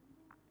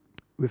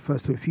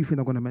refers to a few things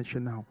I'm going to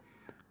mention now.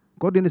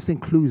 Godliness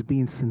includes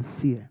being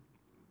sincere.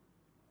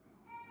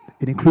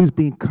 It includes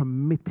being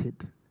committed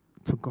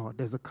to God.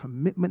 There's a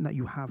commitment that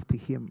you have to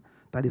Him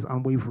that is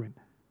unwavering.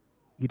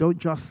 You don't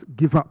just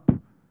give up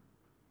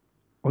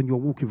on your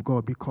walk with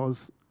God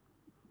because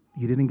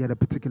you didn't get a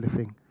particular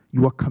thing.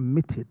 You are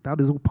committed. That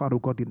is all part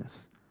of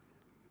godliness.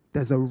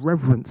 There's a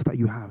reverence that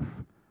you have,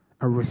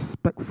 a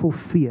respectful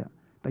fear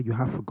that you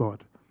have for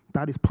God.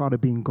 That is part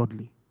of being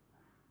godly.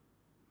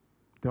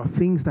 There are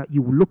things that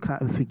you will look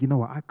at and think, you know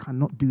what, I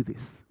cannot do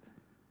this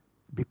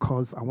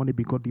because I want to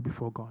be godly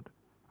before God.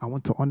 I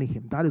want to honor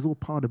him. That is all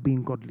part of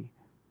being godly.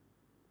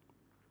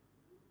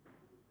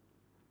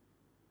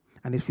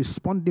 And it's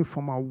responding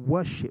from our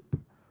worship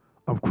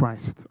of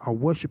Christ, our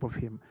worship of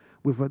him,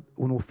 with an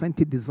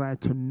authentic desire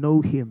to know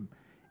him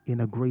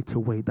in a greater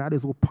way. That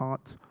is all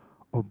part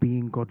of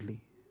being godly.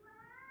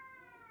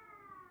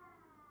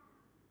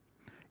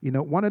 You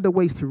know, one of the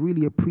ways to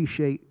really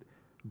appreciate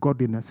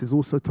godliness is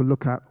also to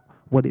look at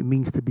what it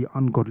means to be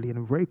ungodly.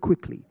 And very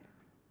quickly,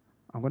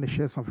 I'm going to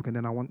share something and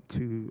then I want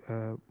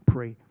to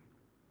pray.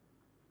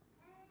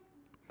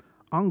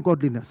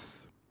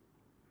 Ungodliness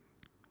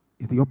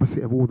is the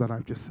opposite of all that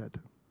I've just said.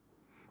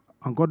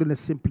 Ungodliness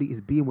simply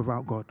is being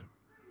without God.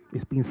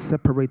 It's being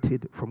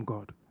separated from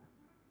God.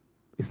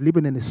 It's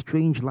living in a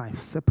strange life,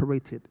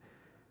 separated.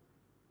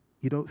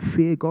 You don't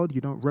fear God,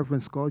 you don't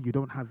reverence God, you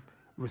don't have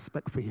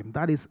respect for him.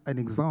 That is an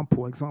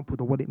example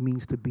of what it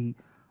means to be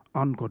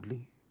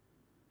ungodly.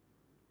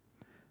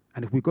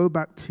 And if we go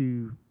back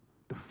to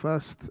the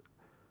first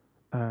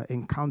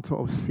encounter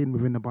of sin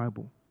within the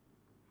Bible,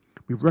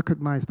 we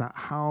recognize that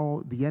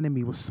how the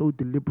enemy was so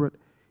deliberate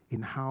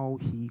in how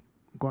he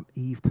got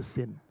Eve to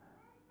sin.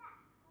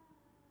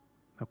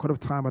 Now, because of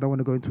time, I don't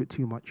want to go into it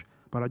too much,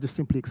 but I'll just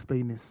simply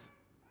explain this.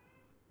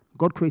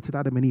 God created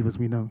Adam and Eve, as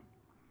we know.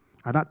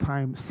 At that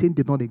time, sin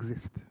did not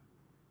exist.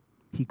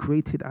 He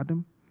created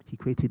Adam, he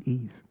created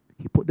Eve.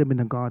 He put them in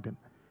a garden,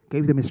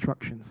 gave them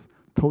instructions,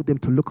 told them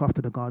to look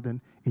after the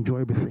garden, enjoy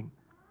everything.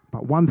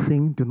 But one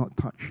thing, do not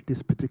touch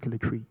this particular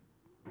tree.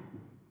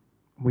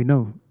 We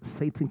know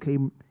Satan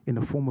came in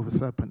the form of a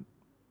serpent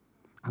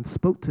and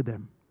spoke to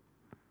them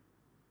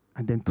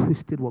and then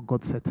twisted what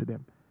God said to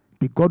them.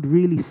 Did God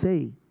really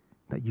say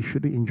that you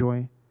shouldn't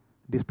enjoy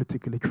this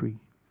particular tree?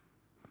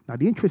 Now,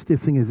 the interesting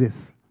thing is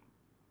this.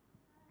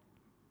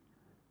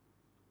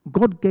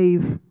 God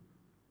gave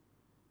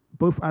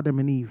both Adam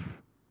and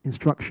Eve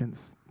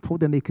instructions, told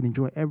them they can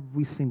enjoy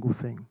every single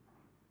thing.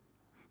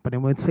 But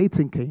then when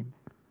Satan came,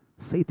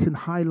 Satan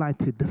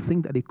highlighted the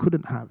thing that they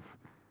couldn't have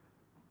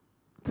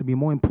to be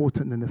more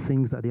important than the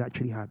things that they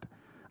actually had.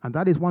 And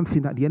that is one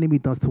thing that the enemy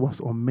does to us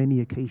on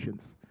many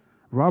occasions.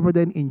 Rather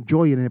than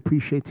enjoying and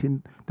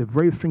appreciating the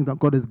very thing that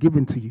God has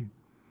given to you,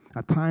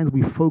 at times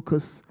we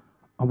focus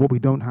on what we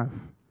don't have.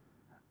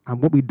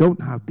 And what we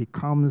don't have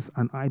becomes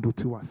an idol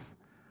to us.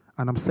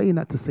 And I'm saying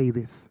that to say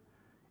this.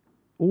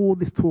 All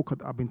this talk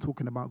that I've been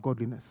talking about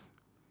godliness,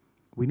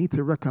 we need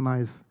to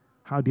recognize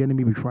how the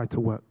enemy will try to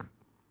work.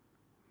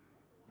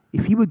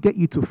 If he would get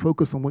you to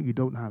focus on what you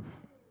don't have,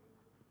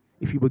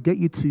 if he would get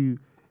you to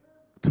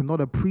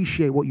not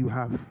appreciate what you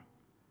have,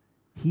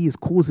 he is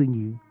causing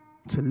you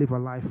to live a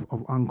life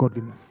of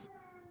ungodliness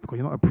because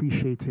you're not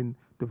appreciating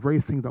the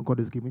very thing that God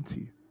has given to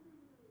you.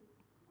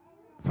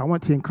 So I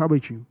want to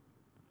encourage you.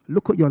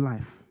 Look at your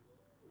life.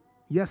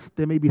 Yes,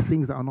 there may be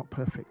things that are not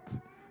perfect.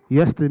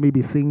 Yes, there may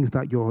be things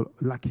that you're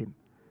lacking.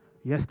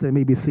 Yes, there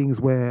may be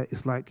things where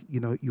it's like, you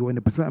know, you're in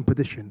a certain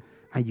position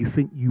and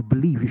you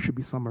believe you should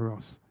be somewhere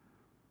else.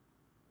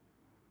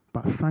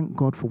 But thank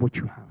God for what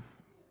you have.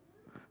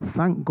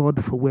 Thank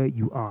God for where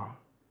you are.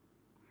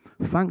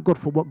 Thank God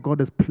for what God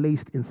has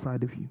placed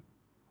inside of you.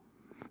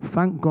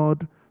 Thank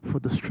God for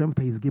the strength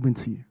that he's given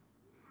to you.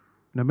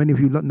 Now, many of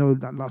you know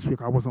that last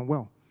week I wasn't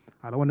well.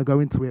 I don't want to go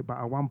into it, but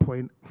at one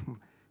point,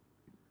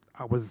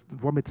 I was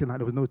vomiting like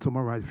there was no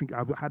tomorrow. I think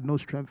I had no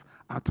strength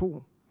at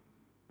all.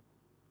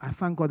 I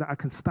thank God that I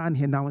can stand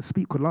here now and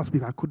speak, because last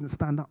week I couldn't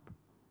stand up.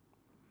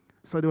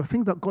 So there are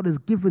things that God has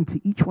given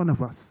to each one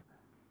of us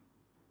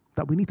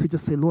that we need to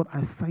just say, Lord,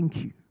 I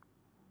thank you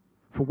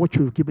for what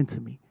you have given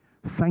to me.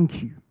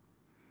 Thank you.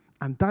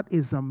 And that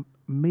is a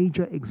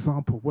major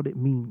example of what it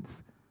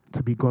means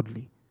to be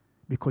godly,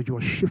 because you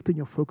are shifting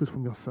your focus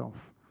from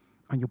yourself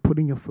and you're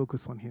putting your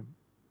focus on him.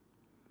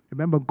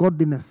 Remember,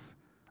 godliness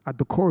at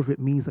the core of it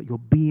means that you're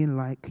being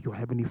like your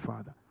Heavenly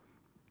Father.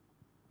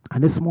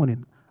 And this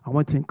morning, I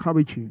want to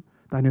encourage you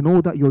that in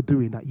all that you're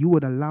doing, that you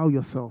would allow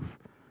yourself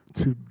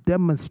to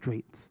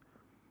demonstrate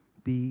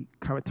the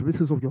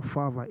characteristics of your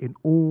Father in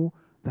all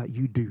that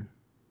you do.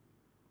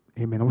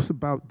 Amen.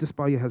 Just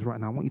bow your heads right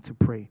now. I want you to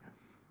pray.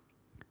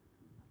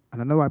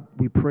 And I know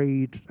we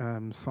prayed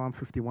Psalm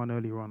 51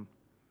 earlier on.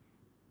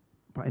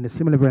 But in a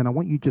similar vein, I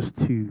want you just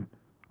to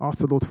ask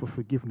the Lord for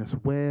forgiveness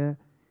where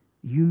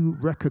you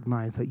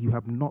recognize that you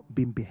have not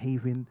been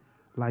behaving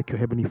like your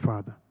Heavenly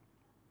Father.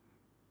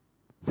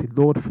 Say,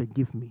 Lord,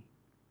 forgive me.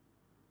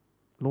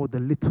 Lord, the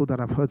little that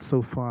I've heard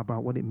so far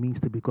about what it means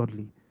to be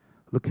godly,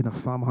 looking at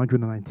Psalm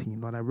 119,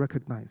 Lord, I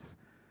recognize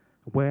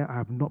where I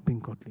have not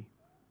been godly,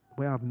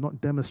 where I have not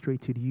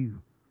demonstrated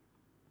you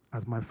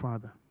as my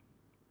Father.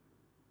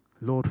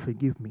 Lord,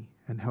 forgive me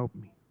and help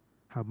me.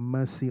 Have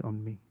mercy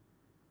on me.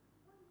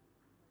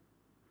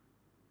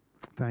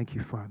 Thank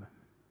you, Father.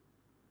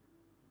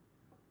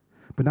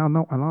 But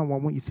now I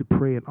want you to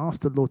pray and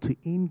ask the Lord to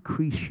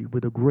increase you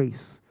with the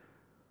grace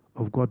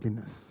of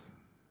godliness.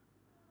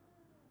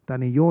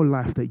 That in your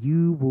life that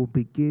you will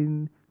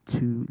begin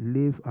to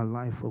live a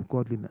life of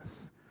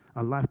godliness,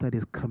 a life that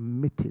is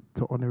committed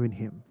to honoring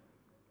him.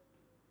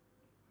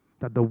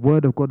 That the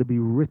word of God will be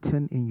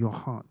written in your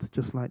heart,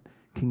 just like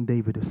King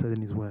David has said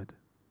in his word.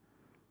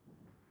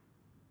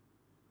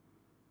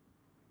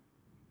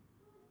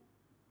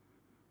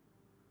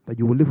 That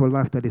you will live a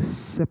life that is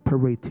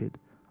separated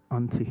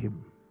unto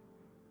him,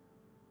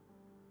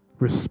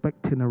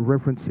 respecting and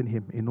reverencing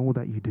him in all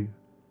that you do.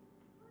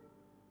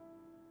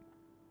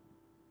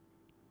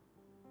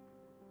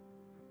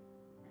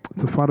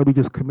 So, Father, we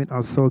just commit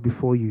ourselves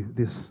before you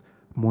this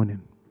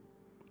morning.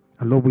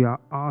 And Lord, we are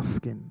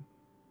asking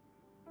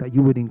that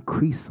you would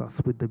increase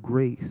us with the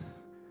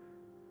grace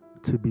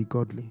to be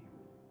godly.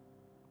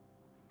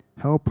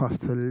 Help us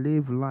to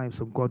live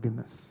lives of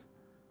godliness,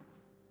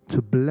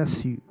 to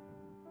bless you,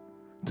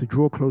 to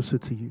draw closer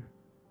to you.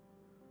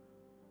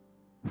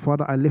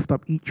 Father, I lift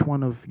up each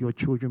one of your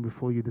children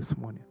before you this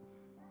morning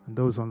and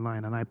those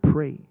online. And I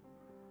pray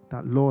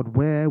that, Lord,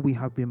 where we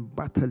have been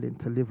battling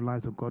to live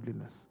lives of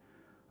godliness,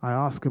 I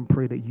ask and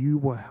pray that you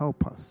will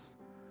help us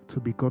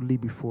to be godly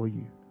before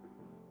you.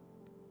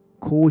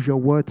 Cause your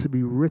word to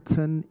be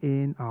written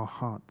in our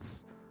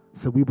hearts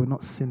so we will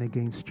not sin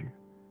against you.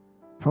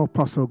 Help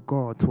us, O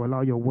God, to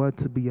allow your word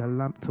to be a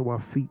lamp to our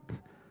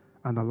feet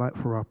and a light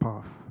for our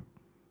path.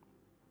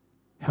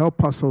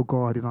 Help us, O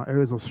God, in our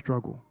areas of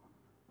struggle.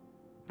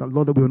 That,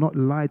 Lord, that we will not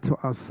lie to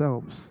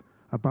ourselves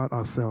about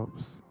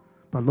ourselves.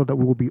 But, Lord, that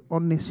we will be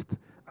honest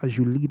as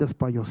you lead us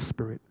by your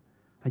Spirit.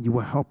 And you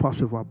will help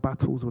us with our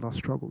battles, with our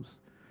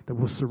struggles. That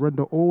we'll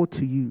surrender all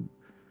to you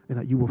and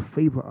that you will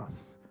favor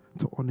us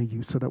to honor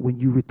you. So that when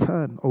you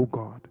return, O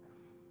God,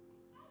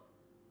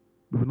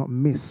 we will not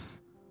miss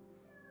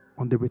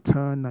on the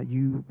return that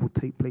you will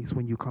take place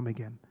when you come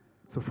again.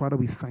 So, Father,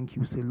 we thank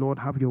you. Say, Lord,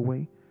 have your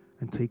way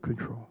and take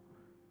control.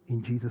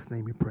 In Jesus'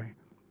 name we pray.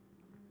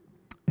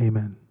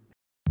 Amen.